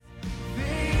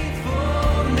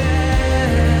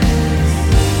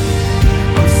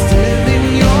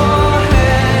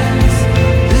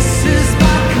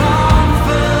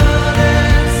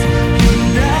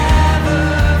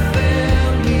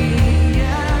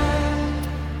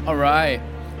right.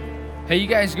 Hey, you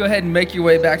guys go ahead and make your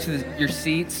way back to your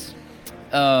seats.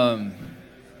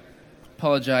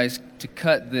 Apologize to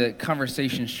cut the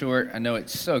conversation short. I know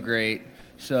it's so great.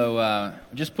 So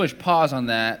just push pause on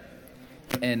that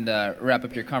and wrap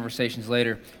up your conversations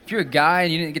later. If you're a guy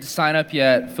and you didn't get to sign up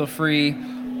yet, feel free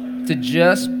to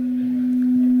just...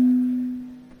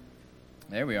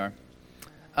 There we are.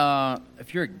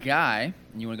 If you're a guy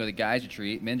and you want to go to the guys'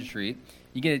 retreat, men's retreat,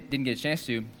 didn't get a chance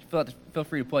to, feel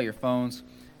free to pull out your phones.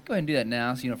 Go ahead and do that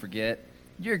now so you don't forget.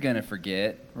 You're going to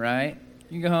forget, right?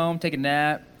 You can go home, take a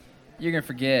nap. You're going to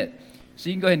forget. So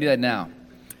you can go ahead and do that now.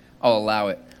 I'll allow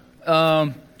it.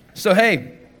 So,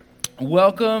 hey,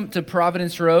 welcome to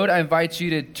Providence Road. I invite you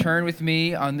to turn with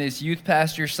me on this Youth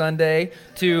Pastor Sunday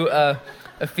to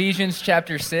Ephesians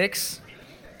chapter 6.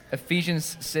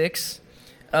 Ephesians 6.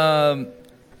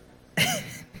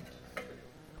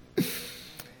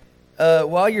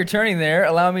 While you're turning there,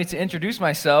 allow me to introduce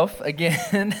myself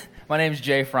again. My name is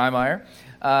Jay Freimeyer.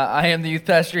 I am the youth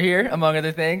pastor here, among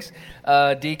other things,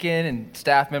 deacon and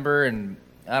staff member, and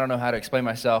I don't know how to explain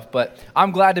myself, but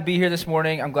I'm glad to be here this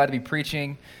morning. I'm glad to be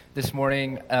preaching this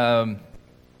morning. I'm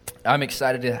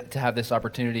excited to have this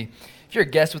opportunity. If you're a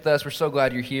guest with us, we're so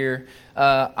glad you're here.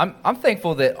 I'm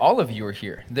thankful that all of you are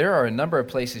here. There are a number of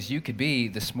places you could be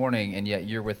this morning, and yet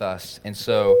you're with us, and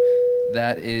so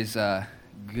that is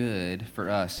good for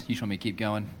us. You just want me to keep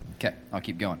going? Okay, I'll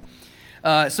keep going.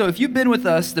 So if you've been with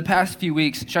us the past few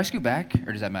weeks, should I scoot back,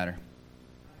 or does that matter?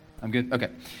 I'm good? Okay.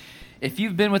 If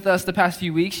you've been with us the past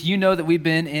few weeks, you know that we've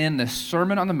been in the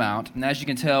Sermon on the Mount, and as you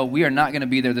can tell, we are not going to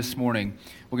be there this morning.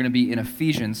 We're going to be in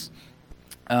Ephesians,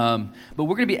 but we're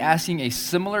going to be asking a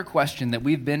similar question that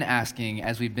we've been asking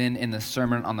as we've been in the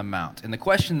Sermon on the Mount. And the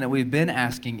question that we've been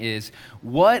asking is,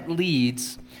 what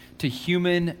leads to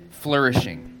human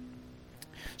flourishing?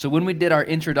 So when we did our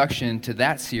introduction to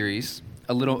that series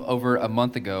a little over a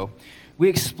month ago, we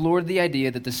explored the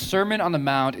idea that the Sermon on the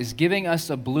Mount is giving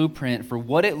us a blueprint for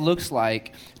what it looks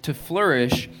like to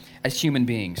flourish as human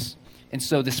beings. And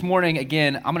so this morning,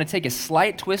 again, I'm going to take a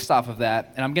slight twist off of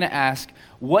that, and I'm going to ask,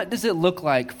 what does it look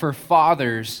like for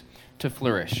fathers to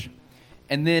flourish?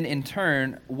 And then in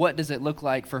turn, what does it look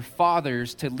like for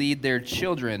fathers to lead their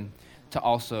children to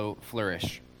also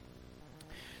flourish?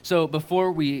 So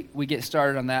before we get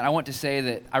started on that, I want to say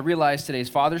that I realize today's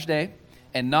Father's Day,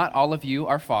 and not all of you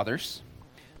are fathers.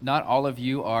 Not all of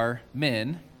you are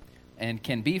men and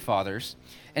can be fathers.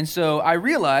 And so I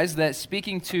realize that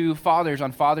speaking to fathers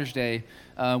on Father's Day,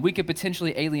 we could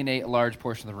potentially alienate a large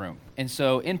portion of the room. And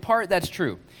so in part, that's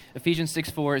true. Ephesians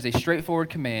 6:4 is a straightforward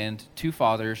command to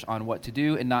fathers on what to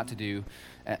do and not to do,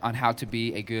 on how to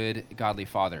be a good, godly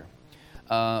father.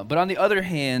 But on the other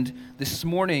hand, this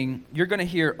morning, you're going to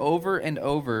hear over and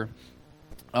over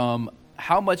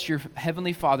how much your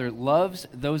Heavenly Father loves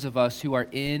those of us who are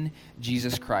in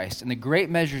Jesus Christ and the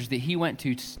great measures that He went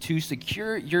to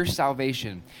secure your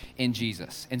salvation in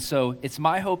Jesus. And so it's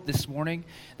my hope this morning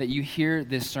that you hear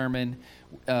this sermon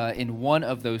in one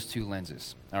of those two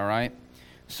lenses, all right?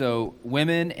 So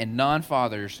women and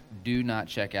non-fathers, do not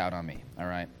check out on me, all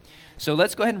right? So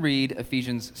let's go ahead and read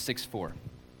Ephesians 6:4.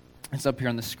 It's up here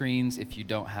on the screens if you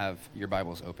don't have your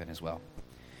Bibles open as well.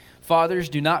 Fathers,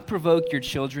 do not provoke your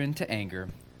children to anger,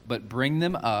 but bring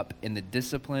them up in the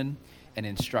discipline and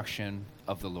instruction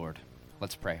of the Lord.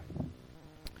 Let's pray.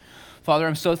 Father,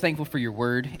 I'm so thankful for your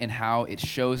word and how it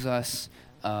shows us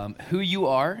who you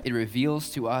are. It reveals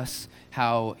to us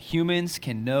how humans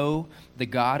can know the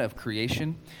God of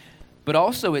creation, but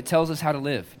also it tells us how to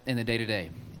live in the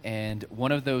day-to-day. And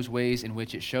one of those ways in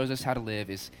which it shows us how to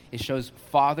live is it shows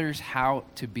fathers how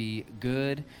to be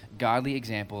good, godly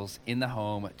examples in the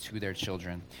home to their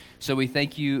children. So we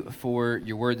thank you for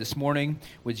your word this morning.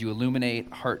 Would you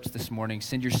illuminate hearts this morning?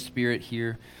 Send your spirit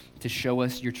here to show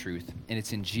us your truth. And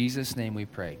it's in Jesus' name we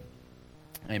pray.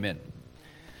 Amen.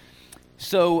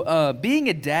 So being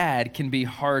a dad can be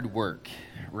hard work,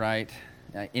 right?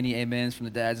 Any amens from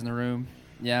the dads in the room?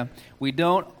 Yeah. We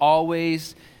don't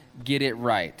always get it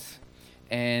right.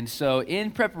 And so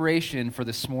in preparation for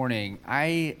this morning,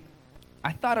 I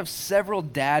thought of several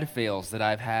dad fails that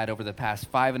I've had over the past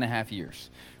 5.5 years,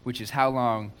 which is how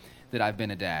long that I've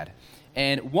been a dad.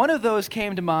 And one of those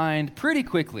came to mind pretty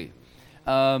quickly.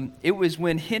 It was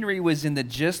when Henry was in the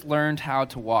just learned how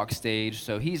to walk stage,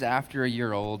 so he's after a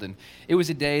year old, and it was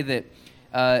a day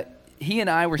that he and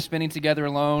I were spending together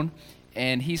alone,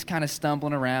 and he's kind of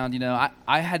stumbling around. You know,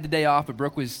 I had the day off, but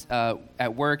Brooke was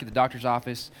at work at the doctor's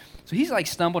office. So he's like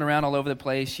stumbling around all over the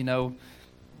place, you know,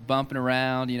 bumping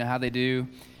around, you know how they do.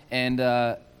 And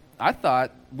I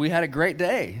thought we had a great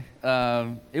day.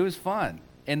 It was fun.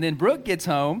 And then Brooke gets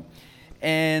home,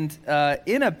 and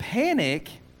in a panic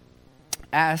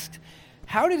asked,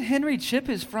 "How did Henry chip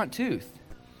his front tooth?"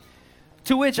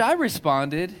 To which I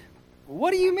responded,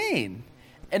 "What do you mean?"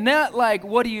 And not like,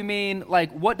 "What do you mean?"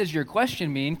 Like, "What does your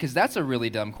question mean?" Because that's a really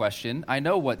dumb question. I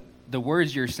know what the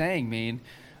words you're saying mean.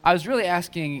 I was really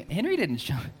asking, Henry didn't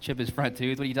chip his front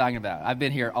tooth. What are you talking about? I've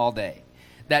been here all day.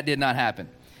 That did not happen.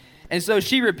 And so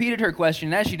she repeated her question,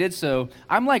 and as she did so,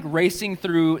 I'm like racing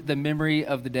through the memory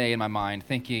of the day in my mind,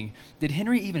 thinking, did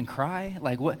Henry even cry?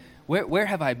 Like, where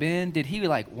have I been? Did he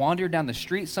like wander down the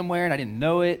street somewhere and I didn't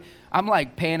know it? I'm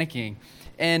like panicking.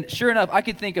 And sure enough, I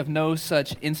could think of no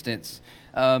such instance.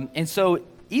 And so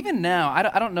even now,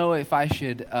 I don't know if I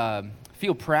should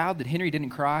feel proud that Henry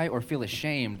didn't cry or feel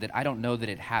ashamed that I don't know that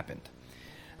it happened.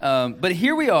 But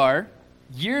here we are,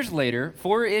 years later,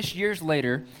 4-ish years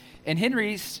later, and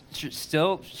Henry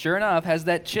still, sure enough, has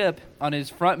that chip on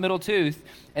his front middle tooth,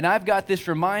 and I've got this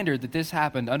reminder that this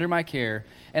happened under my care,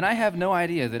 and I have no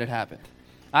idea that it happened.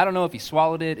 I don't know if he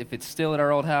swallowed it, if it's still at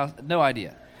our old house, no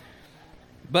idea.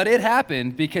 But it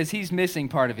happened because he's missing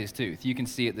part of his tooth. You can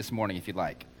see it this morning if you'd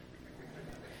like.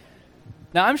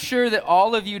 Now, I'm sure that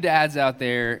all of you dads out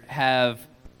there have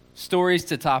stories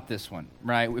to top this one,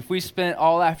 right? If we spent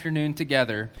all afternoon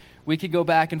together, we could go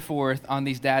back and forth on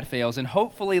these dad fails and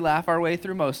hopefully laugh our way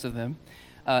through most of them.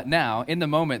 Now, in the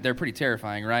moment, they're pretty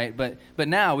terrifying, right? But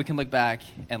now we can look back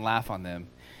and laugh on them.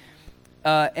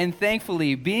 And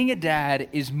thankfully, being a dad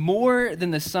is more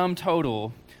than the sum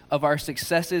total of our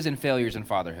successes and failures in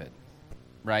fatherhood,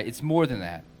 right? It's more than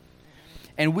that.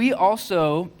 And we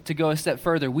also, to go a step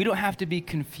further, we don't have to be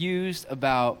confused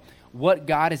about what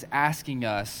God is asking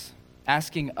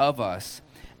of us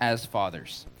as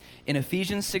fathers. In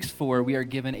Ephesians 6:4, we are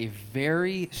given a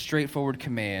very straightforward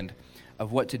command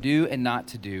of what to do and not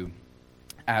to do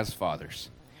as fathers.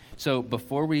 So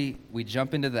before we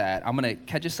jump into that, I'm going to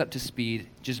catch us up to speed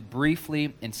just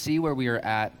briefly and see where we are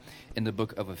at in the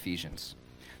book of Ephesians.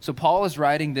 So Paul is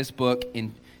writing this book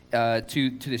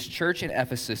to this church in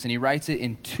Ephesus, and he writes it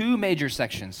in two major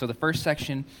sections. So the first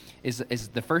section is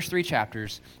the first 3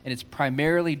 chapters, and it's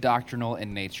primarily doctrinal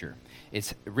in nature.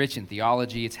 It's rich in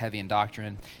theology, it's heavy in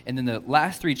doctrine. And then the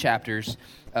last 3 chapters,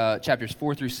 chapters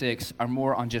 4 through 6, are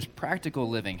more on just practical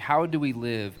living. How do we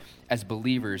live as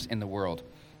believers in the world?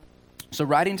 So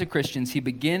writing to Christians, he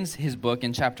begins his book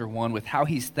in chapter 1 with how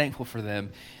he's thankful for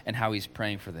them and how he's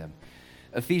praying for them.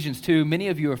 Ephesians 2, many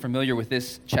of you are familiar with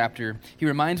this chapter. He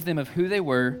reminds them of who they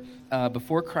were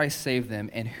before Christ saved them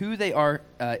and who they are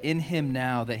in him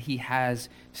now that he has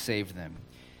saved them.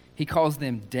 He calls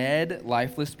them dead,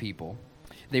 lifeless people.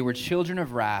 They were children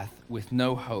of wrath with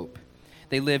no hope.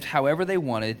 They lived however they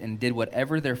wanted and did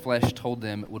whatever their flesh told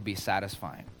them would be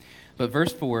satisfying. But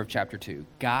verse 4 of chapter 2,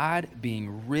 God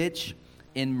being rich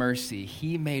in mercy,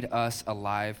 he made us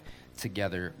alive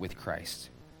together with Christ.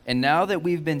 And now that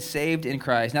we've been saved in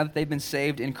Christ, now that they've been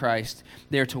saved in Christ,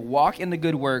 they are to walk in the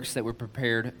good works that were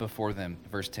prepared before them.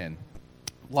 Verse 10,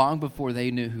 long before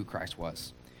they knew who Christ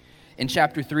was. In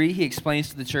chapter 3, he explains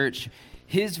to the church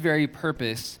his very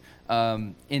purpose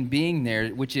in being there,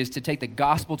 which is to take the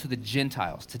gospel to the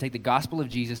Gentiles, to take the gospel of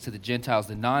Jesus to the Gentiles,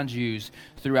 the non-Jews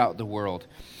throughout the world.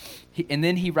 And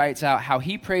then he writes out how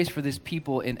he prays for this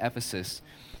people in Ephesus.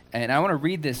 And I want to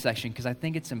read this section because I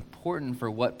think it's important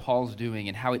for what Paul's doing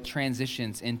and how it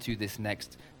transitions into this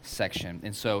next section.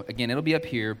 And so, again, it'll be up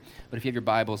here, but if you have your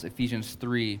Bibles, Ephesians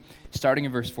 3, starting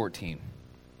in verse 14.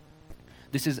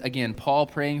 This is, again, Paul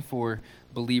praying for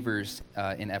believers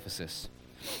in Ephesus.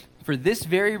 For this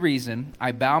very reason,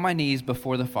 I bow my knees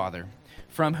before the Father,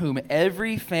 from whom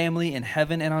every family in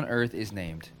heaven and on earth is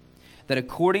named, that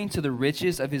according to the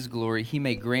riches of his glory, he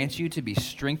may grant you to be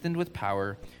strengthened with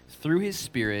power through his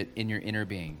Spirit in your inner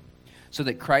being, so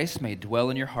that Christ may dwell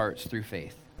in your hearts through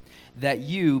faith, that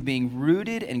you, being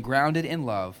rooted and grounded in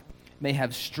love, may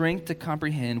have strength to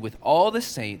comprehend with all the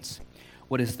saints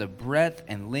what is the breadth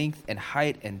and length and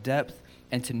height and depth,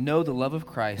 and to know the love of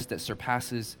Christ that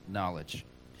surpasses knowledge,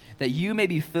 that you may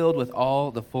be filled with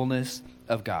all the fullness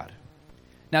of God.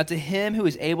 Now to him who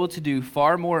is able to do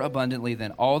far more abundantly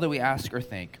than all that we ask or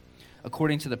think,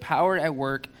 according to the power at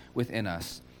work within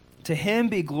us, to him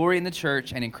be glory in the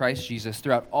church and in Christ Jesus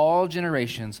throughout all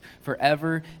generations,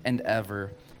 forever and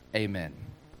ever. Amen.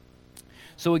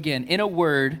 So again, in a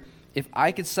word, if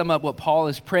I could sum up what Paul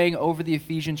is praying over the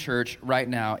Ephesian church right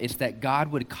now, it's that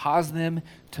God would cause them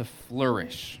to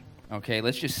flourish. Okay,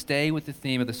 let's just stay with the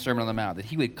theme of the Sermon on the Mount, that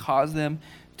he would cause them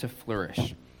to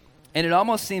flourish. And it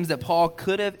almost seems that Paul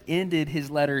could have ended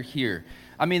his letter here.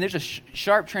 I mean, there's a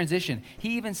sharp transition.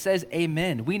 He even says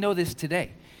amen. We know this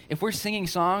today. If we're singing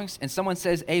songs and someone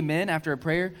says amen after a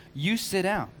prayer, you sit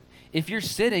down. If you're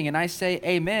sitting and I say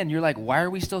amen, you're like, why are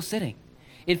we still sitting?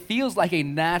 It feels like a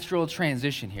natural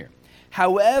transition here.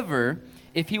 However,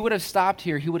 if he would have stopped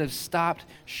here, he would have stopped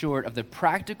short of the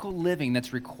practical living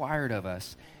that's required of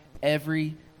us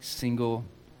every single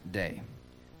day.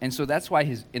 And so that's why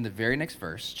he's in the very next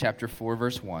verse, chapter 4,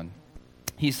 verse 1,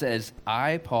 he says,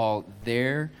 I, Paul,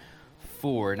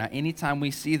 therefore. Now, anytime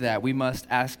we see that, we must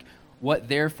ask, what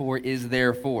therefore is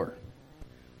therefore?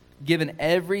 Given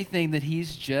everything that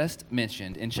he's just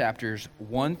mentioned in chapters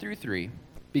 1 through 3,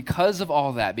 because of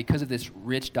all that, because of this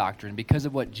rich doctrine, because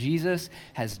of what Jesus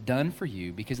has done for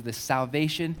you, because of the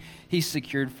salvation he's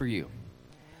secured for you,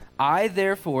 I,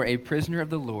 therefore, a prisoner of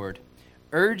the Lord,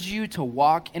 urge you to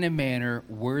walk in a manner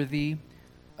worthy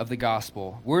of the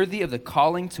gospel, worthy of the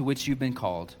calling to which you've been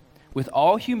called, with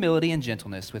all humility and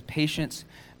gentleness, with patience,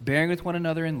 bearing with one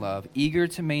another in love, eager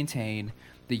to maintain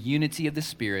the unity of the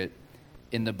Spirit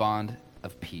in the bond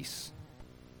of peace.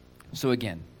 So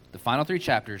again, the final 3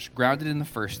 chapters, grounded in the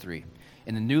first 3,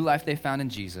 in the new life they found in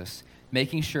Jesus,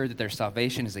 making sure that their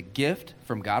salvation is a gift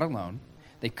from God alone.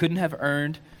 They couldn't have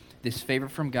earned this favor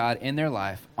from God in their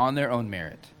life on their own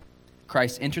merit.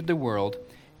 Christ entered the world,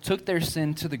 took their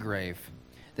sin to the grave,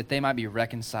 that they might be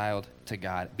reconciled to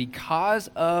God. Because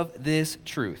of this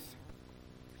truth,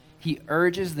 he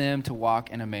urges them to walk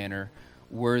in a manner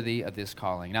worthy of this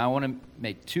calling. Now, I want to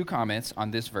make 2 comments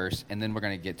on this verse, and then we're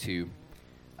going to get to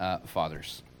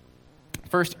fathers.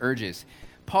 First, urges.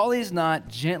 Paul is not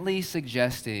gently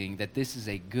suggesting that this is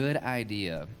a good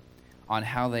idea on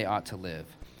how they ought to live.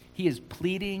 He is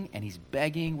pleading and he's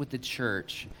begging with the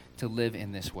church to live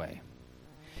in this way.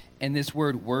 And this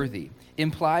word worthy,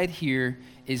 implied here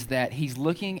is that he's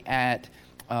looking at,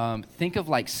 think of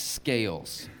like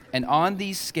scales. And on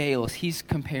these scales, he's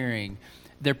comparing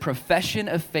their profession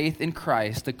of faith in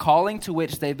Christ, the calling to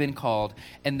which they've been called,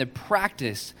 and the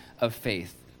practice of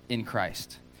faith in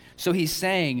Christ. So he's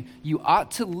saying you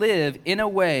ought to live in a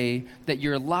way that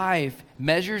your life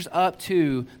measures up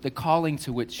to the calling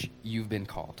to which you've been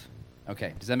called.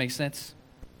 Okay, does that make sense?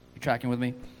 You tracking with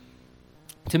me?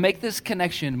 To make this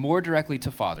connection more directly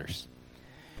to fathers,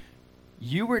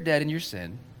 you were dead in your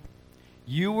sin.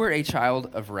 You were a child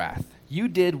of wrath. You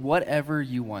did whatever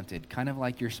you wanted, kind of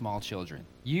like your small children.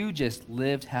 You just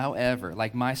lived however,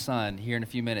 like my son here in a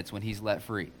few minutes when he's let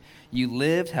free. You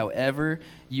lived however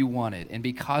you wanted. And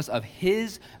because of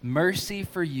his mercy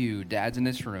for you, dads in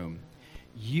this room,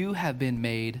 you have been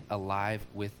made alive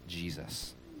with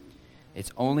Jesus.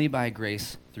 It's only by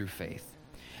grace through faith.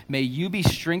 May you be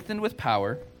strengthened with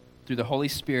power through the Holy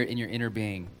Spirit in your inner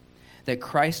being, that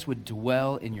Christ would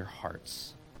dwell in your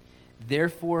hearts.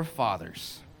 Therefore,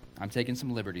 fathers, I'm taking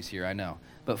some liberties here, I know,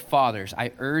 but fathers,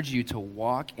 I urge you to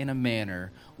walk in a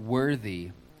manner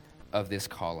worthy of this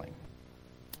calling.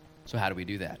 So how do we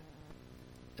do that?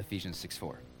 Ephesians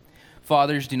 6:4.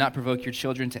 Fathers, do not provoke your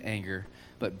children to anger,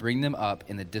 but bring them up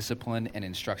in the discipline and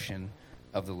instruction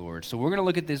of the Lord. So we're going to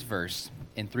look at this verse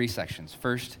in 3 sections.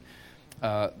 First,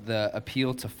 the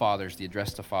appeal to fathers, the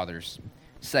address to fathers.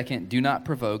 Second, do not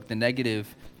provoke, the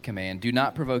negative command, do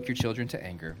not provoke your children to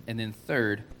anger. And then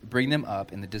third, bring them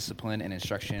up in the discipline and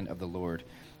instruction of the Lord.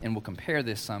 And we'll compare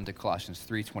this some to Colossians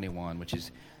 3:21, which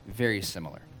is very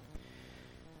similar.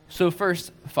 So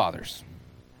first, fathers.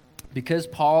 Because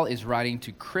Paul is writing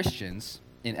to Christians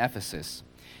in Ephesus,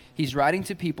 he's writing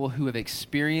to people who have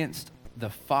experienced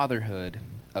the fatherhood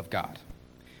of God.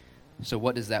 So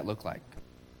what does that look like?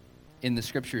 In the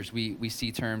scriptures, we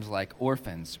see terms like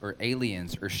orphans or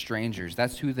aliens or strangers.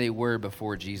 That's who they were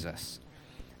before Jesus.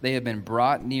 They have been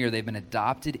brought near. They've been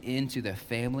adopted into the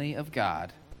family of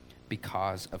God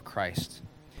because of Christ.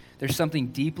 There's something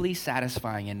deeply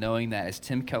satisfying in knowing that, as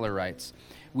Tim Keller writes,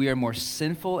 we are more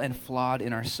sinful and flawed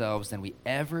in ourselves than we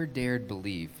ever dared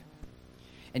believe.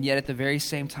 And yet at the very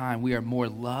same time, we are more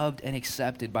loved and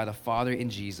accepted by the Father in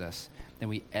Jesus than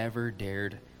we ever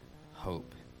dared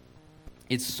hope.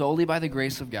 It's solely by the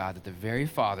grace of God that the very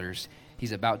fathers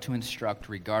he's about to instruct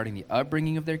regarding the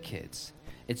upbringing of their kids,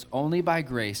 it's only by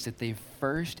grace that they've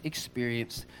first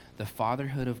experienced the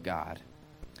fatherhood of God,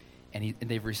 and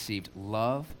they've received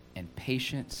love and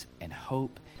patience and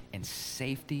hope and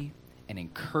safety and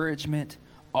encouragement,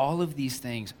 all of these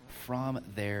things from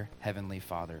their Heavenly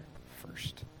Father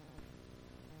first.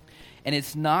 And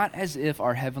it's not as if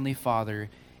our Heavenly Father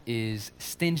is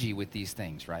stingy with these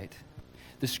things, right?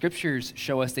 The scriptures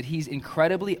show us that he's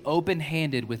incredibly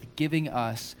open-handed with giving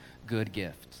us good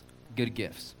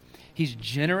gifts. He's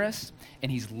generous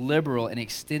and he's liberal in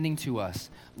extending to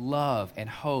us love and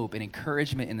hope and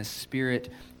encouragement in the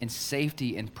Spirit and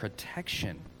safety and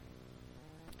protection.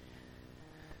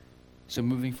 So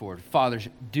moving forward, fathers,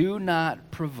 do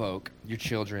not provoke your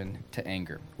children to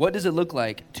anger. What does it look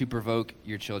like to provoke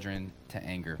your children to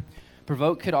anger?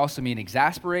 Provoke could also mean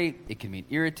exasperate. It can mean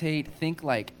irritate. Think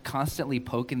like constantly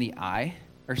poke in the eye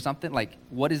or something. Like,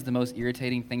 what is the most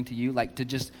irritating thing to you? Like to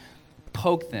just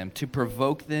poke them, to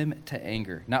provoke them to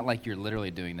anger. Not like you're literally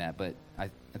doing that, but I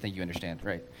think you understand,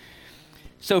 right?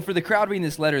 So for the crowd reading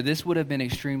this letter, this would have been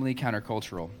extremely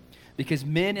countercultural because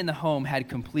men in the home had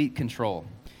complete control.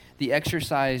 They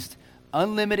exercised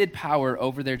unlimited power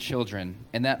over their children,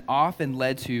 and that often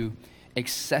led to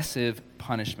excessive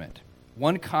punishment.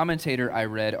 One commentator I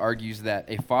read argues that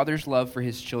a father's love for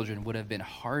his children would have been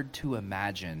hard to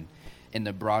imagine in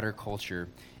the broader culture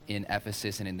in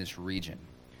Ephesus and in this region.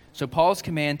 So Paul's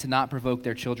command to not provoke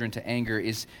their children to anger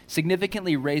is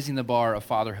significantly raising the bar of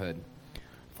fatherhood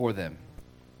for them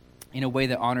in a way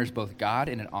that honors both God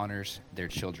and it honors their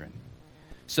children.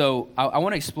 So I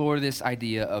want to explore this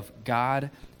idea of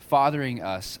God fathering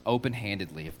us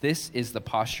open-handedly. If this is the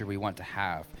posture we want to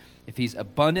have, if he's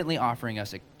abundantly offering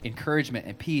us encouragement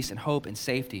and peace and hope and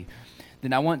safety,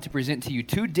 then I want to present to you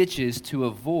two ditches to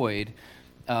avoid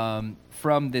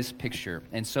from this picture.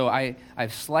 And so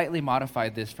I've slightly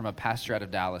modified this from a pastor out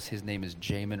of Dallas. His name is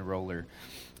Jamin Roller.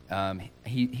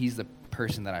 He's the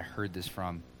person that I heard this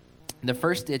from. The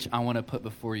first ditch I want to put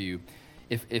before you,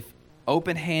 if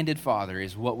open-handed father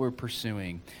is what we're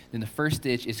pursuing, then the first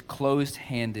ditch is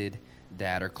closed-handed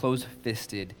dad or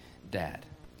closed-fisted dad.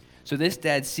 So this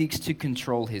dad seeks to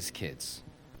control his kids.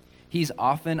 He's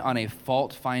often on a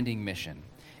fault-finding mission,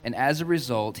 and as a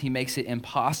result, he makes it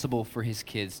impossible for his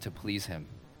kids to please him.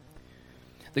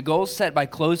 The goals set by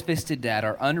closed-fisted dad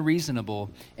are unreasonable,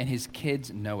 and his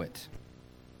kids know it.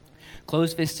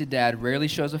 Closed-fisted dad rarely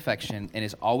shows affection and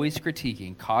is always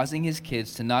critiquing, causing his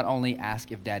kids to not only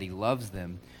ask if daddy loves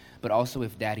them, but also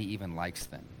if daddy even likes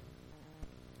them.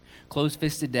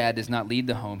 Closed-fisted dad does not lead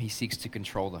the home, he seeks to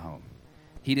control the home.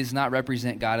 He does not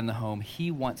represent God in the home, he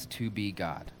wants to be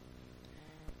God.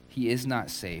 He is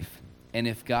not safe, and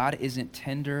if God isn't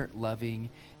tender, loving,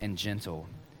 and gentle,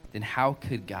 then how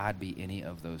could God be any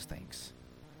of those things?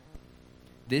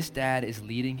 This dad is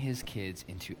leading his kids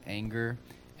into anger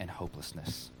and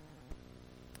hopelessness.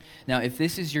 Now, if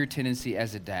this is your tendency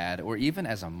as a dad or even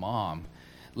as a mom,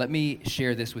 let me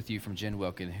share this with you from Jen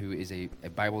Wilkin, who is a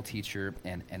Bible teacher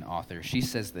and an author. She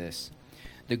says this: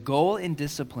 the goal in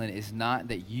discipline is not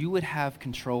that you would have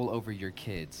control over your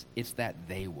kids, it's that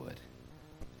they would.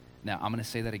 Now, I'm going to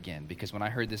say that again because when I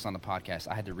heard this on the podcast,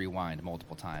 I had to rewind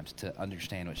multiple times to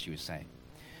understand what she was saying.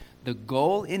 The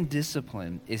goal in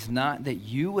discipline is not that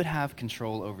you would have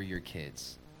control over your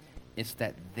kids, it's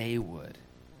that they would.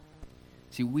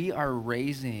 See, we are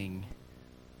raising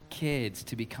kids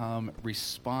to become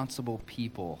responsible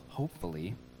people,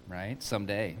 hopefully, right,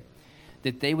 someday,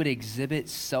 that they would exhibit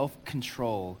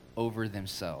self-control over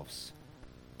themselves.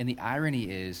 And the irony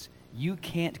is, you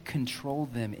can't control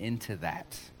them into that.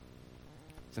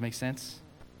 Does that make sense?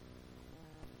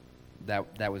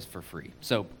 That was for free.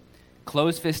 So,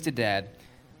 closed-fisted dad.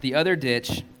 The other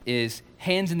ditch is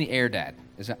hands in the air dad.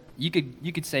 You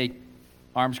could say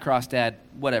arms crossed dad,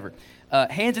 whatever.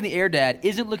 Hands in the air dad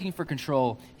isn't looking for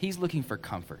control, he's looking for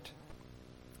comfort.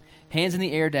 Hands in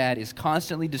the air dad is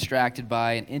constantly distracted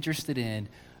by and interested in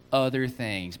other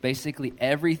things, basically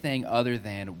everything other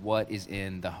than what is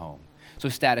in the home. So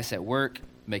status at work,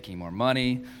 making more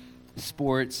money,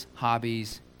 sports,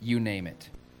 hobbies, you name it.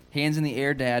 Hands in the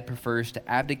air dad prefers to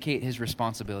abdicate his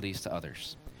responsibilities to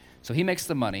others. So he makes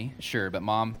the money, sure, but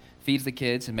mom feeds the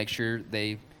kids and makes sure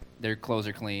their clothes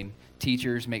are clean.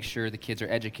 Teachers make sure the kids are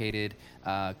educated.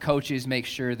 Coaches make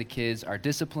sure the kids are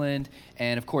disciplined.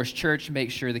 And of course, church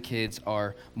makes sure the kids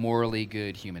are morally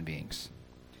good human beings.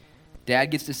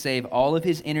 Dad gets to save all of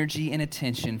his energy and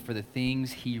attention for the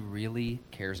things he really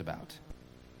cares about.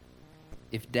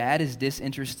 If dad is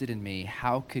disinterested in me,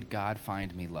 how could God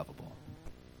find me lovable?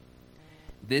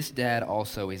 This dad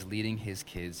also is leading his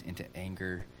kids into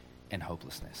anger and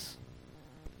hopelessness.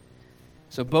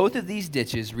 So both of these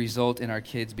ditches result in our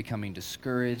kids becoming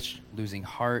discouraged, losing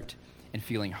heart, and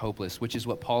feeling hopeless, which is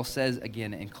what Paul says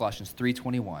again in Colossians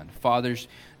 3:21. Fathers,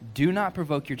 do not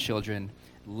provoke your children,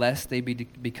 lest they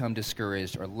become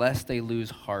discouraged, or lest they lose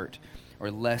heart, or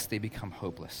lest they become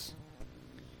hopeless.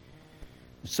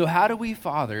 So how do we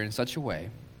father in such a way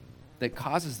that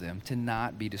causes them to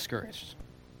not be discouraged?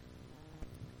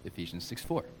 Ephesians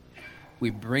 6:4. We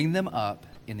bring them up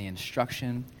in the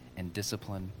instruction and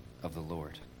discipline of the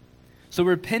Lord. So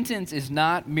repentance is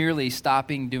not merely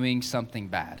stopping doing something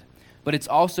bad, but it's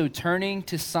also turning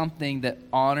to something that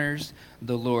honors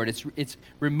the Lord. It's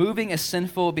removing a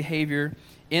sinful behavior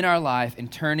in our life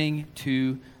and turning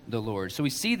to the Lord. So we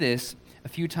see this a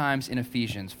few times in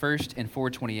Ephesians, first in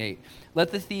 4:28.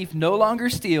 Let the thief no longer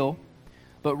steal,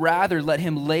 but rather let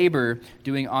him labor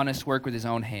doing honest work with his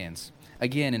own hands.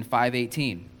 Again in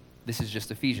 5:18, this is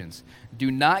just Ephesians.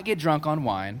 Do not get drunk on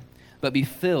wine, but be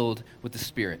filled with the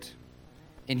Spirit.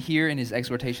 And here in his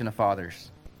exhortation of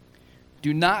fathers,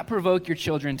 do not provoke your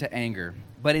children to anger,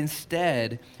 but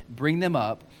instead bring them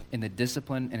up in the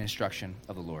discipline and instruction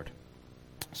of the Lord.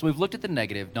 So we've looked at the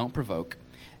negative, don't provoke.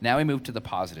 Now we move to the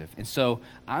positive. And so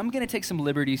I'm going to take some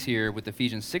liberties here with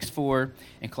Ephesians 6:4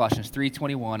 and Colossians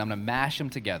 3:21. I'm going to mash them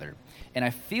together. And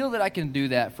I feel that I can do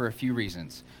that for a few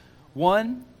reasons.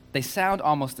 One, they sound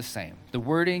almost the same. The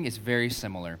wording is very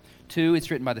similar. Two,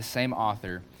 it's written by the same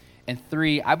author. And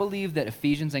three, I believe that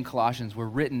Ephesians and Colossians were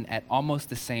written at almost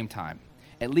the same time,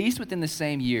 at least within the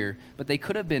same year, but they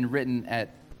could have been written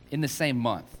in the same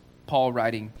month, Paul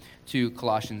writing to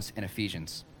Colossians and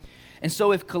Ephesians. And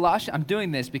so I'm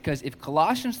doing this because if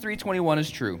Colossians 3:21 is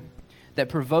true, that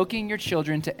provoking your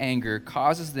children to anger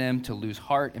causes them to lose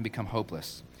heart and become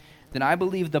hopeless, then I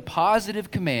believe the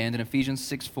positive command in Ephesians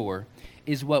 6:4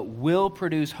 is what will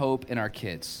produce hope in our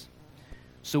kids.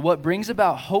 So what brings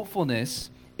about hopefulness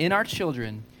in our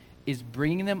children is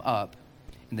bringing them up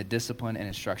in the discipline and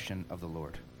instruction of the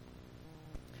Lord.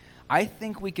 I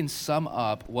think we can sum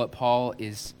up what Paul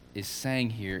is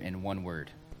saying here in one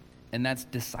word, and that's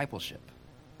discipleship.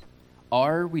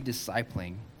 Are we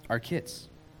discipling our kids?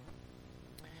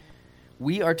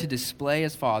 We are to display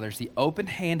as fathers the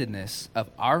open-handedness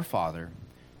of our Father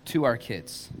to our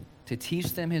kids, to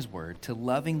teach them his word, to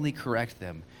lovingly correct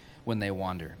them when they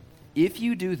wander. If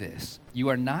you do this, you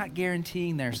are not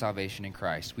guaranteeing their salvation in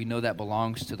Christ. We know that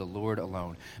belongs to the Lord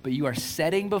alone. But you are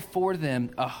setting before them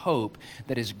a hope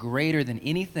that is greater than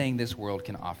anything this world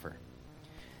can offer.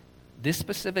 This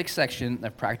specific section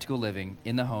of practical living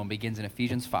in the home begins in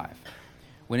Ephesians 5,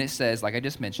 when it says, like I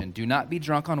just mentioned, do not be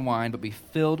drunk on wine, but be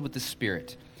filled with the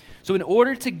Spirit. So in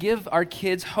order to give our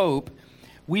kids hope,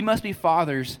 we must be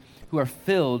fathers who are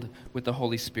filled with the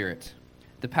Holy Spirit.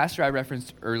 The pastor I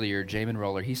referenced earlier, Jamin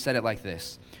Roller, he said it like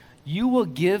this: you will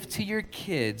give to your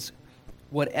kids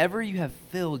whatever you have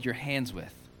filled your hands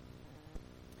with.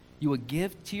 You will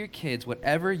give to your kids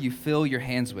whatever you fill your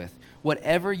hands with,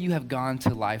 whatever you have gone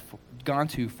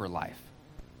to for life.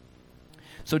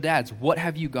 So dads, what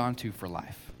have you gone to for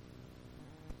life?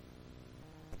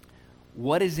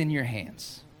 What is in your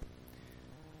hands?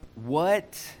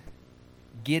 What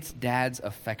gets dad's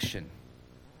affection?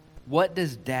 What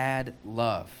does dad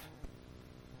love?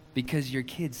 Because your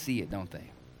kids see it, don't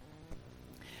they?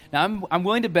 Now, I'm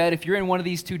willing to bet if you're in one of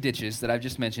these two ditches that I've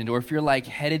just mentioned, or if you're like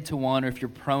headed to one, or if you're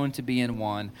prone to be in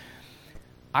one,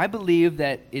 I believe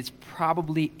that it's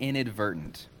probably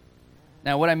inadvertent.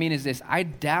 Now, what I mean is this: I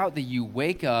doubt that you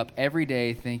wake up every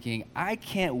day thinking, I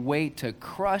can't wait to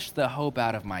crush the hope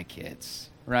out of my kids,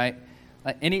 right?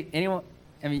 Like anyone,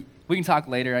 I mean, we can talk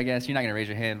later, I guess. You're not going to raise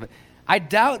your hand, but I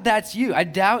doubt that's you. I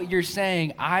doubt you're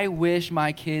saying, I wish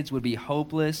my kids would be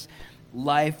hopeless,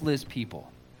 lifeless people.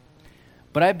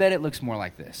 But I bet it looks more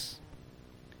like this.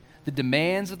 The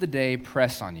demands of the day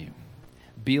press on you.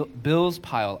 Bills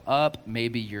pile up.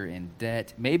 Maybe you're in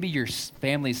debt. Maybe your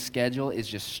family's schedule is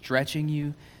just stretching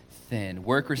you thin.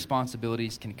 Work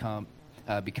responsibilities can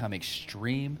become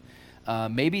extreme.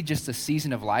 Maybe just the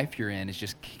season of life you're in is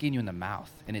just kicking you in the mouth,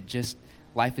 and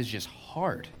life is just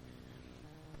hard.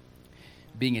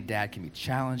 Being a dad can be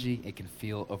challenging. It can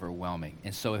feel overwhelming.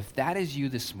 And so if that is you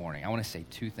this morning, I want to say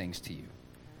two things to you.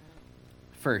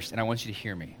 First, and I want you to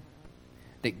hear me,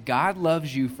 that God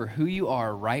loves you for who you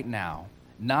are right now,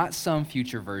 not some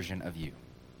future version of you.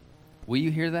 Will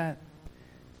you hear that?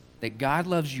 That God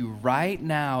loves you right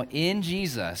now in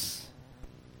Jesus,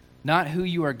 not who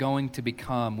you are going to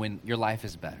become when your life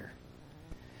is better.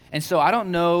 And so I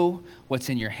don't know what's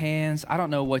in your hands. I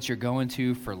don't know what you're going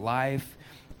to for life.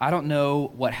 I don't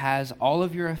know what has all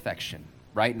of your affection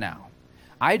right now.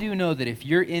 I do know that if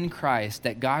you're in Christ,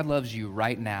 that God loves you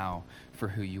right now for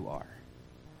who you are.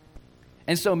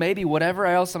 And so maybe whatever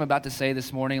else I'm about to say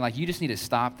this morning, like you just need to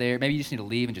stop there. Maybe you just need to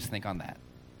leave and just think on that.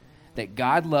 That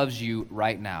God loves you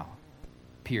right now,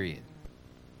 period.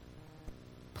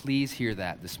 Please hear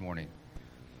that this morning.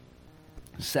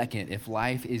 Second, if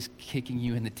life is kicking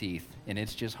you in the teeth and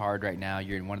it's just hard right now,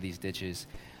 you're in one of these ditches,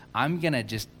 I'm going to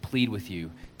just plead with you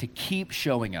to keep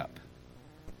showing up.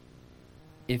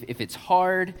 If it's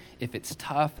hard, if it's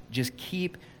tough, just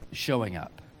keep showing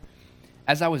up.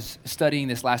 As I was studying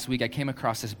this last week, I came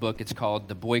across this book. It's called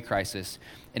The Boy Crisis,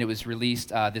 and it was released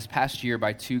this past year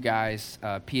by two guys,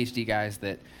 PhD guys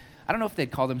that I don't know if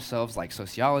they'd call themselves like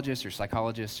sociologists or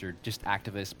psychologists or just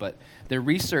activists, but their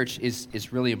research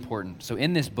is really important. So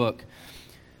in this book,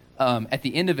 at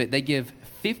the end of it, they give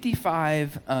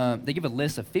 55. They give a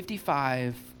list of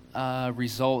 55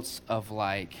 results of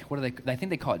like what do they? I think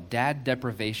they call it dad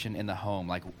deprivation in the home,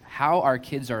 like how our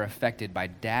kids are affected by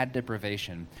dad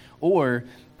deprivation, or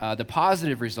the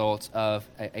positive results of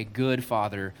a good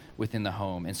father within the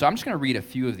home. And so I'm just going to read a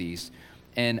few of these,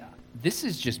 and this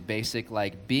is just basic,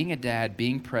 like being a dad,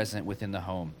 being present within the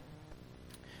home.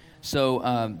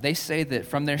 So they say that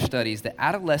from their studies that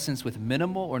adolescents with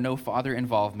minimal or no father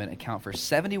involvement account for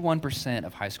 71%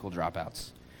 of high school dropouts.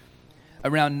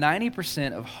 Around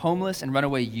 90% of homeless and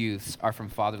runaway youths are from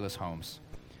fatherless homes.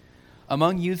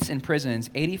 Among youths in prisons,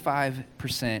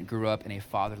 85% grew up in a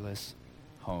fatherless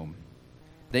home.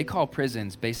 They call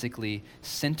prisons basically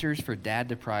centers for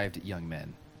dad-deprived young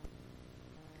men.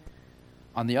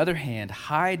 On the other hand,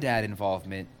 high dad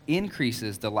involvement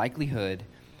increases the likelihood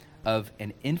of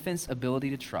an infant's ability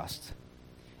to trust,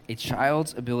 a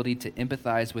child's ability to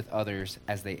empathize with others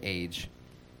as they age,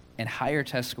 and higher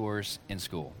test scores in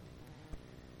school.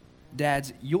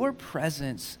 Dads, your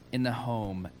presence in the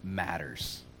home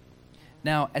matters.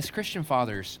 Now, as Christian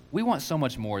fathers, we want so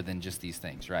much more than just these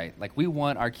things, right? Like, we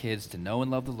want our kids to know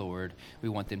and love the Lord. We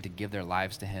want them to give their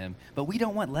lives to Him. But we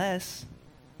don't want less,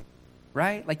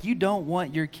 right? Like, you don't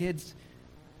want your kids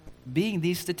being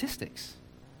these statistics,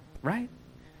 right?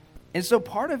 And so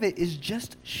part of it is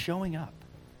just showing up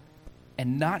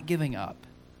and not giving up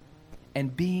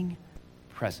and being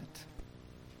present.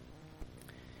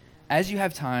 As you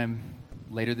have time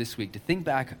later this week to think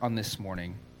back on this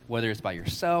morning, whether it's by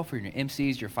yourself or in your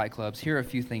MCs, your fight clubs, here are a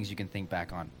few things you can think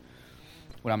back on,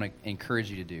 what I'm going to encourage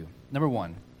you to do. Number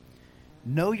one,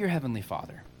 know your Heavenly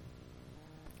Father.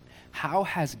 How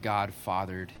has God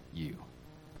fathered you?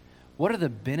 What are the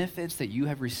benefits that you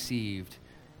have received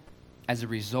as a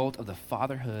result of the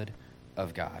fatherhood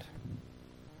of God?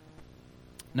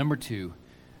 Number two,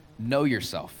 know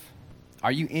yourself.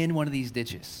 Are you in one of these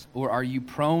ditches? Or are you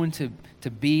prone to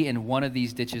be in one of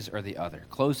these ditches or the other?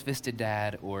 Close-fisted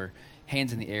dad or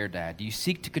hands in the air dad? Do you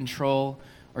seek to control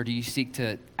or do you seek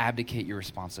to abdicate your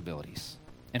responsibilities?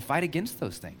 And fight against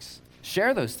those things.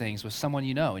 Share those things with someone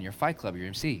you know in your fight club or your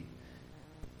MC.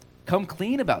 Come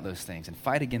clean about those things and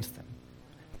fight against them.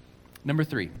 Number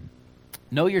three,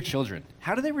 know your children.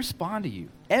 How do they respond to you?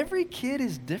 Every kid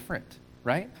is different,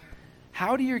 right?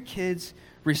 How do your kids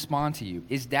respond to you?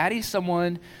 Is daddy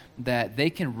someone that they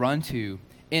can run to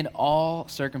in all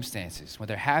circumstances, when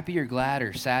they're happy or glad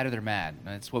or sad or they're mad?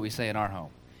 That's what we say in our home.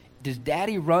 Does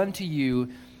daddy run to you,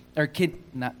 or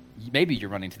maybe you're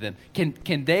running to them.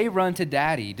 Can they run to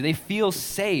daddy? Do they feel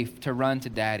safe to run to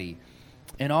daddy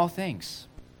in all things,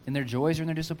 in their joys or in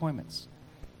their disappointments?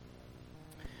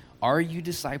 Are you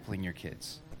discipling your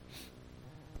kids?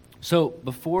 So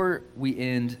before we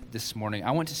end this morning, I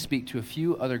want to speak to a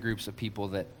few other groups of people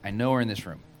that I know are in this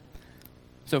room.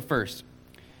 So first,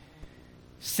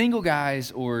 single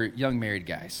guys or young married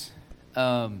guys.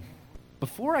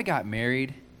 Before I got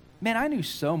married, man, I knew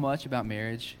so much about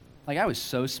marriage. Like, I was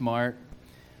so smart.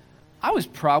 I was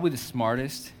probably the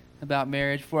smartest about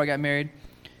marriage before I got married.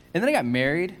 And then I got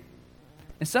married,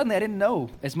 and suddenly I didn't know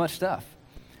as much stuff.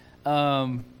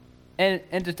 And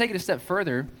to take it a step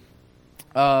further,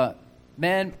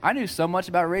 man, I knew so much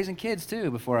about raising kids too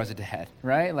before I was a dad,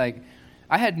 right? Like,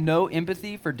 I had no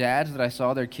empathy for dads that I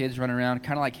saw their kids run around,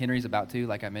 kind of like Henry's about to,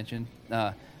 like I mentioned.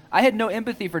 I had no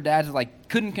empathy for dads that like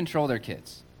couldn't control their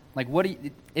kids. Like,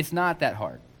 it's not that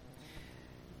hard.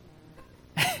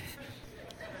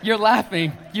 You're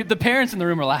laughing. The parents in the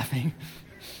room are laughing.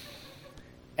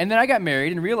 And then I got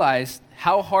married and realized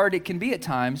how hard it can be at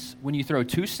times when you throw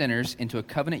two sinners into a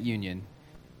covenant union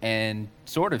and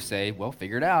sort of say, well,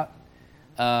 figure it out.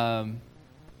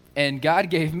 And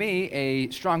God gave me a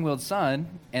strong-willed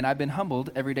son, and I've been humbled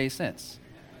every day since.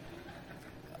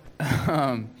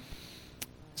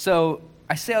 So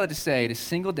I say all that to say to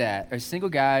single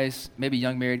guys, maybe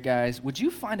young married guys, would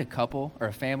you find a couple or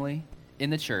a family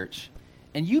in the church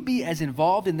and you be as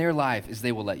involved in their life as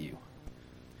they will let you?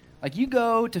 Like, you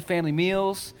go to family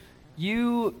meals,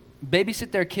 you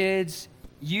babysit their kids,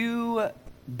 you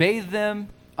bathe them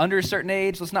under a certain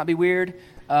age, let's not be weird.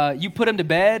 You put them to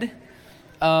bed.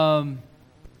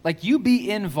 Like, you be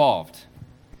involved.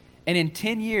 And in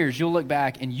 10 years, you'll look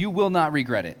back and you will not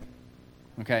regret it.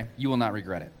 Okay? You will not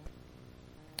regret it.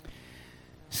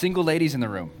 Single ladies in the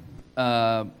room.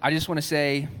 I just want to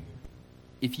say,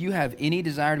 if you have any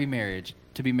desire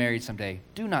to be married someday,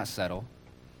 do not settle.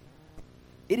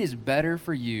 It is better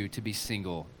for you to be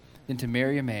single than to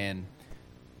marry a man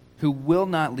who will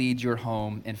not lead your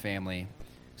home and family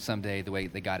someday the way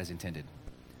that God has intended.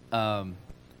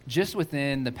 Just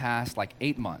within the past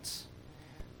 8 months,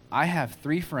 I have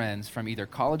 3 friends from either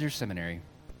college or seminary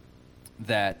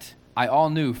that I all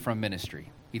knew from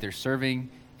ministry, either serving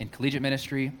in collegiate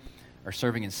ministry or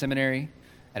serving in seminary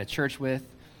at a church with.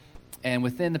 And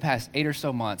within the past 8 or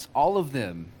so months, all of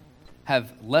them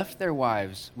have left their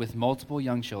wives with multiple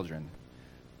young children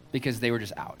because they were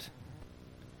just out.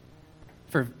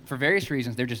 For various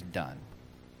reasons, they're just done.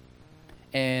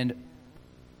 And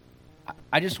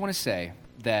I just want to say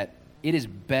that it is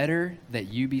better that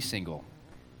you be single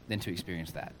than to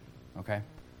experience that, okay?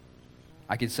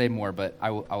 I could say more, but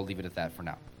I'll leave it at that for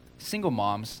now. Single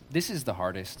moms, this is the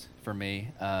hardest for me.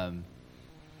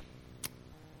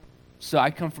 So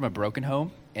I come from a broken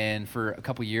home, and for a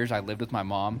couple years I lived with my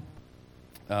mom.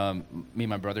 Me and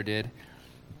my brother did.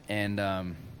 And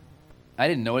I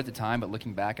didn't know it at the time, but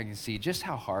looking back, I can see just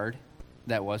how hard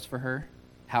that was for her,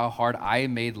 how hard I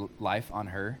made life on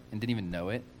her and didn't even know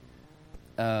it.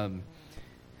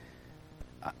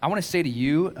 I want to say to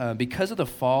you, because of the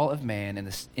fall of man and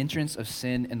the entrance of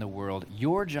sin in the world,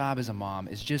 your job as a mom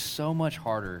is just so much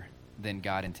harder than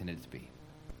God intended it to be.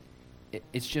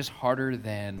 It's just harder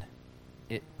than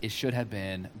it should have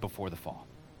been before the fall.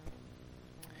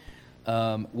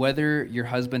 Whether your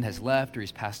husband has left or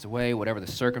he's passed away, whatever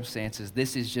the circumstances,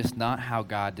 this is just not how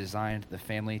God designed the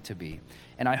family to be.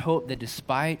 And I hope that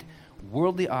despite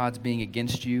worldly odds being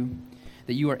against you,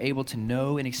 that you are able to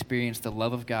know and experience the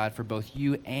love of God for both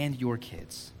you and your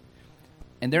kids.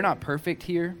 And they're not perfect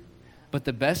here, but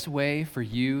the best way for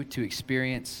you to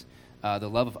experience the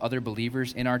love of other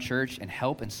believers in our church and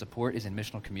help and support is in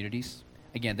missional communities.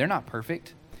 Again, they're not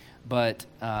perfect, but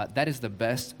that is the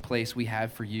best place we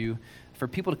have for you, for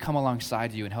people to come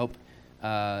alongside you and help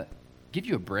give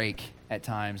you a break at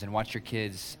times and watch your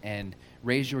kids and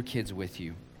raise your kids with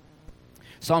you.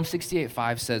 Psalm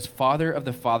 68:5 says, "Father of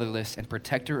the fatherless and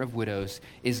protector of widows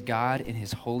is God in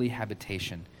his holy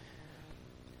habitation."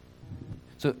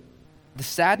 So the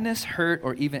sadness, hurt,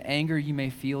 or even anger you may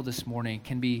feel this morning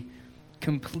can be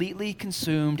completely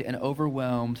consumed and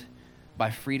overwhelmed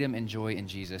by freedom and joy in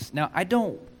Jesus. Now, I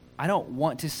don't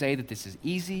want to say that this is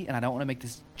easy, and I don't want to make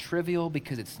this trivial,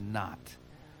 because it's not.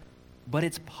 But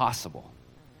it's possible.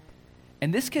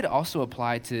 And this could also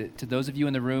apply to those of you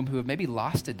in the room who have maybe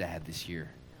lost a dad this year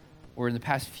or in the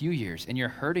past few years, and you're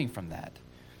hurting from that.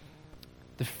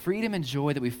 The freedom and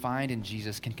joy that we find in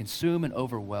Jesus can consume and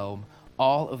overwhelm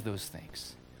all of those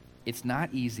things. It's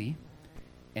not easy,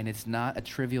 and it's not a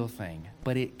trivial thing,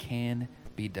 but it can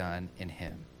be done in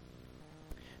him.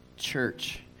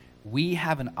 Church, we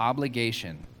have an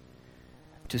obligation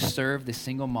to serve the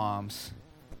single moms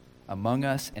among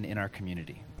us and in our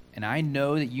community. And I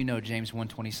know that you know James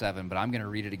 1:27, but I'm going to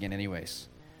read it again anyways.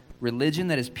 Religion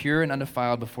that is pure and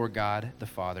undefiled before God the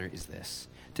Father is this: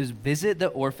 to visit the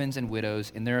orphans and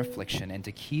widows in their affliction and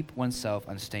to keep oneself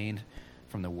unstained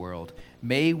from the world.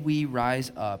 May we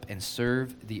rise up and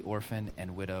serve the orphan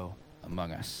and widow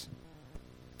among us.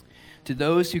 To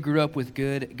those who grew up with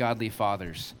good, godly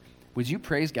fathers, would you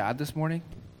praise God this morning?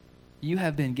 You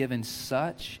have been given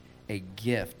such a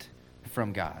gift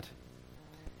from God.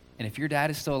 And if your dad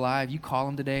is still alive, you call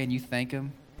him today and you thank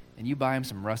him and you buy him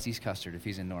some Rusty's custard if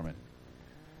he's in Norman.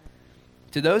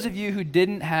 To those of you who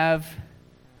didn't have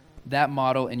that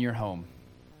model in your home,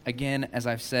 again, as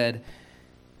I've said,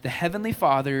 the Heavenly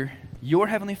Father, your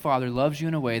Heavenly Father, loves you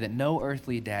in a way that no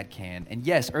earthly dad can. And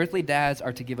yes, earthly dads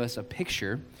are to give us a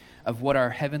picture of what our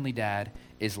Heavenly Dad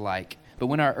is like. But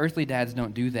when our earthly dads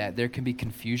don't do that, there can be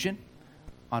confusion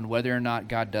on whether or not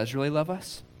God does really love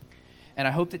us. And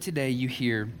I hope that today you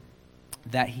hear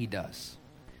that he does.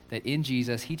 That in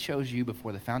Jesus, he chose you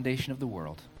before the foundation of the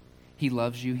world. He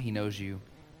loves you, he knows you,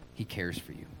 he cares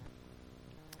for you.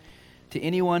 To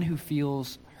anyone who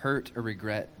feels hurt or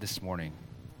regret this morning,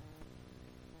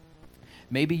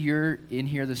 maybe you're in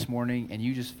here this morning and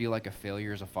you just feel like a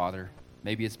failure as a father.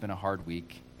 Maybe it's been a hard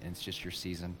week and it's just your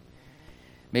season.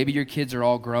 Maybe your kids are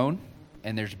all grown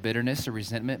and there's bitterness or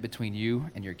resentment between you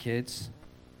and your kids.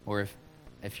 Or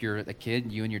if you're a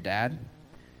kid, you and your dad.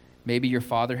 Maybe your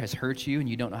father has hurt you and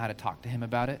you don't know how to talk to him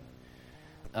about it.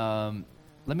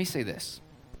 Let me say this.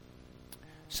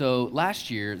 So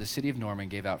last year, the city of Norman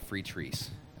gave out free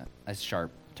trees. A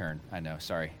sharp turn, I know,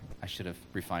 sorry. I should have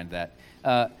refined that.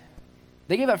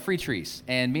 They gave out free trees,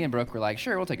 and me and Brooke were like,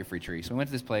 sure, we'll take a free tree. So we went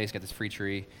to this place, got this free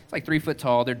tree. It's like 3 foot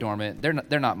tall, they're dormant,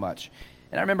 they're not much.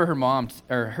 And I remember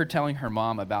her telling her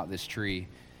mom about this tree.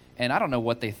 And I don't know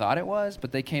what they thought it was,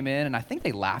 but they came in, and I think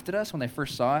they laughed at us when they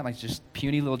first saw it, like just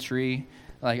puny little tree.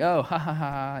 Like, oh, ha, ha,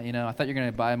 ha, I thought you were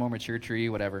going to buy a more mature tree,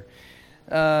 whatever.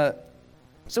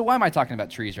 So why am I talking about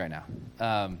trees right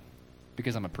now?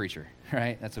 Because I'm a preacher,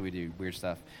 right? That's what we do, weird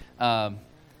stuff. I'm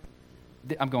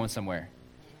going somewhere.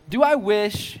 Do I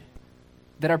wish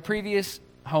that our previous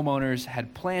homeowners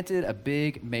had planted a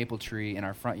big maple tree in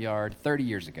our front yard 30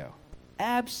 years ago?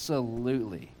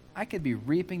 Absolutely. I could be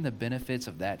reaping the benefits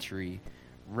of that tree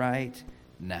right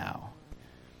now.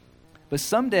 But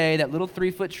someday, that little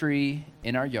 3-foot tree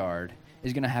in our yard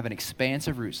is going to have an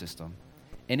expansive root system,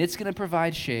 and it's going to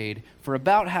provide shade for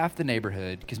about half the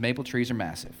neighborhood because maple trees are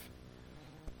massive.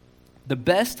 The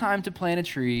best time to plant a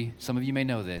tree, some of you may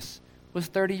know this, was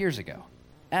 30 years ago.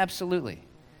 Absolutely.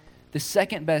 The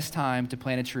second best time to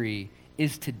plant a tree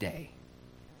is today.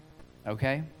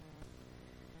 Okay?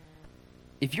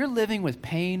 If you're living with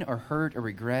pain or hurt or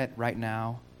regret right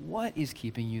now, what is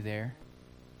keeping you there?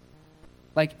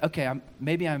 Like, okay,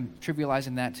 maybe I'm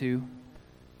trivializing that too,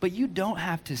 but you don't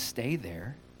have to stay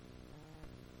there.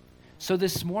 So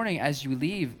this morning, as you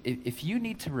leave, if you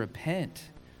need to repent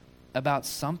about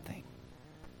something,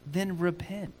 then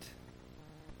repent.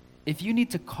 If you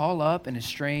need to call up an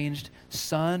estranged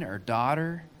son or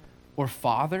daughter or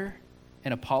father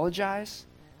and apologize,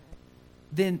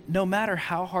 then no matter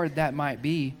how hard that might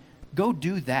be, go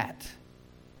do that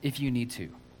if you need to.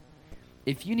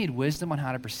 If you need wisdom on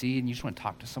how to proceed and you just want to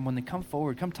talk to someone, then come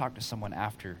forward, come talk to someone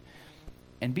after,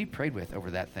 and be prayed with over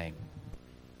that thing.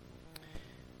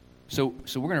 So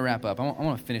we're going to wrap up. I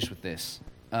want to finish with this.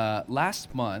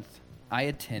 Last month, I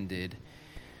attended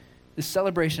the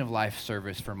Celebration of Life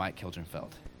service for Mike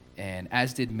Kilgenfeld, and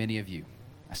as did many of you.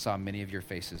 I saw many of your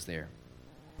faces there.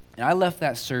 And I left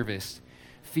that service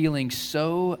feeling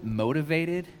so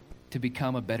motivated to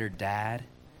become a better dad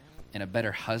and a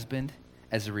better husband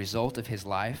as a result of his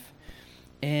life.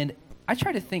 And I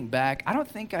try to think back. I don't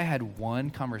think I had one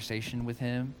conversation with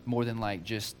him more than like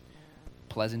just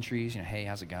pleasantries, hey,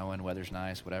 how's it going? Weather's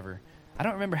nice, whatever. I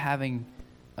don't remember having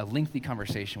a lengthy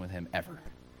conversation with him ever.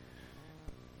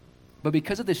 But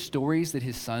because of the stories that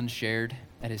his son shared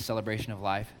at his Celebration of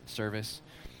Life service,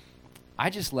 I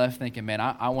just left thinking, man,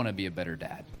 I want to be a better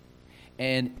dad.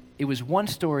 And it was one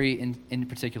story in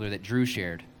particular that Drew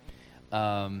shared.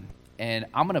 And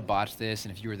I'm going to botch this,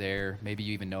 and if you were there, maybe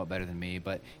you even know it better than me,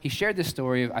 but he shared this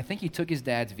story of, I think he took his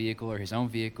dad's vehicle or his own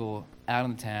vehicle out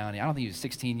on the town. I don't think he was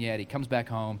 16 yet. He comes back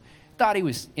home, thought he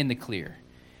was in the clear.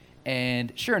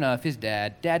 And sure enough, his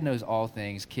dad knows all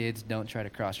things. Kids, don't try to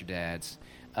cross your dads.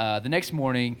 The next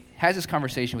morning, has this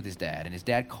conversation with his dad, and his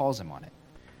dad calls him on it.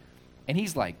 And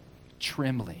he's like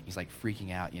trembling. He's like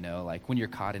freaking out, like when you're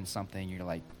caught in something, you're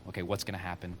like, okay, what's going to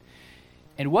happen?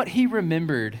 And what he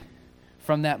remembered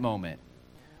from that moment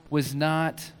was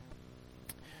not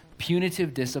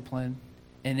punitive discipline,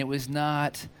 and it was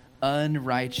not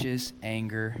unrighteous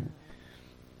anger.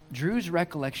 Drew's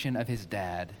recollection of his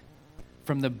dad,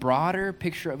 from the broader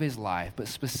picture of his life, but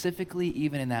specifically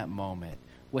even in that moment,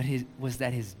 was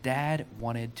that his dad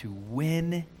wanted to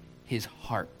win his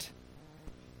heart.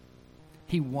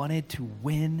 He wanted to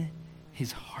win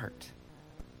his heart.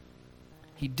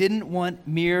 He didn't want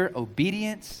mere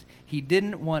obedience. He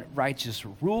didn't want righteous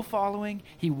rule following.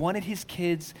 He wanted his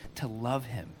kids to love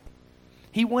him.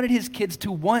 He wanted his kids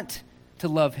to want to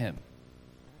love him.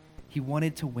 He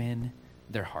wanted to win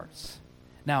their hearts.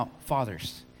 Now,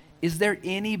 fathers, is there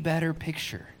any better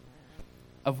picture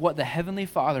of what the Heavenly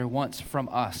Father wants from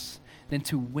us than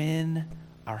to win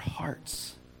our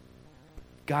hearts?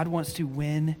 God wants to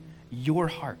win your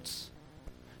hearts.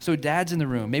 So dads in the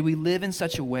room, may we live in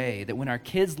such a way that when our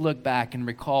kids look back and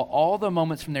recall all the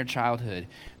moments from their childhood,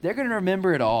 they're going to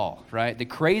remember it all, right? The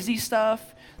crazy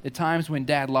stuff, the times when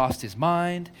dad lost his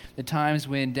mind, the times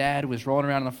when dad was rolling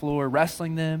around on the floor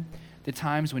wrestling them, the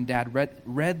times when dad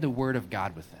read the Word of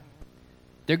God with them.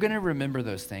 They're going to remember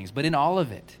those things. But in all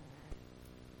of it,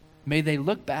 may they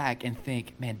look back and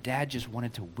think, man, dad just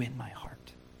wanted to win my heart.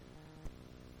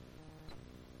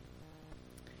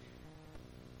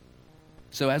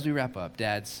 So as we wrap up,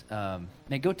 dads,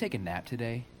 man, go take a nap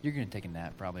today. You're going to take a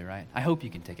nap probably, right? I hope you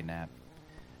can take a nap.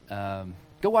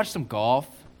 Go watch some golf.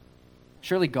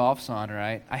 Surely golf's on,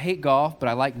 right? I hate golf, but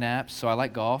I like naps, so I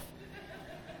like golf.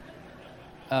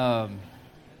 I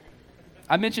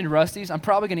mentioned Rusty's. I'm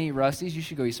probably going to eat Rusty's. You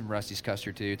should go eat some Rusty's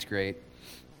custard too. It's great.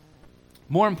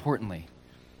 More importantly,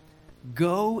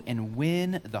 go and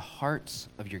win the hearts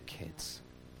of your kids.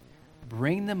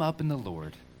 Bring them up in the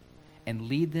Lord and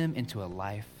lead them into a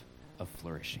life of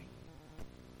flourishing.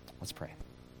 Let's pray.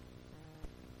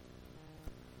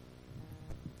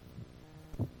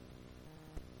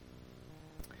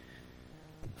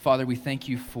 Father, we thank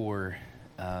you for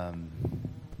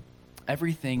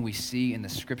everything we see in the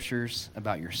scriptures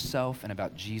about yourself and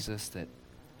about Jesus that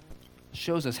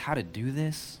shows us how to do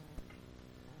this,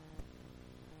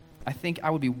 I think I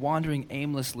would be wandering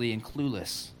aimlessly and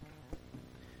clueless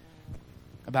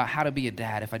about how to be a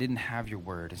dad if I didn't have your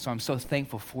word. And so I'm so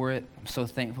thankful for it. I'm so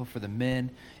thankful for the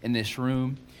men in this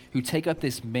room who take up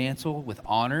this mantle with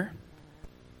honor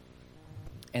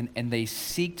and they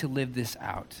seek to live this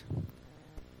out.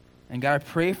 And God, I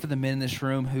pray for the men in this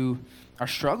room who are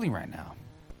struggling right now.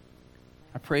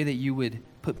 I pray that you would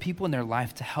put people in their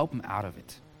life to help them out of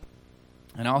it.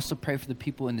 And I also pray for the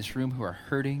people in this room who are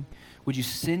hurting. Would you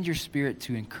send your Spirit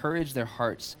to encourage their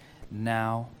hearts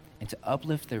now and to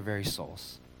uplift their very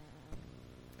souls?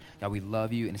 God, we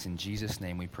love you, and it's in Jesus'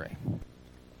 name we pray.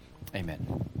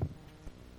 Amen.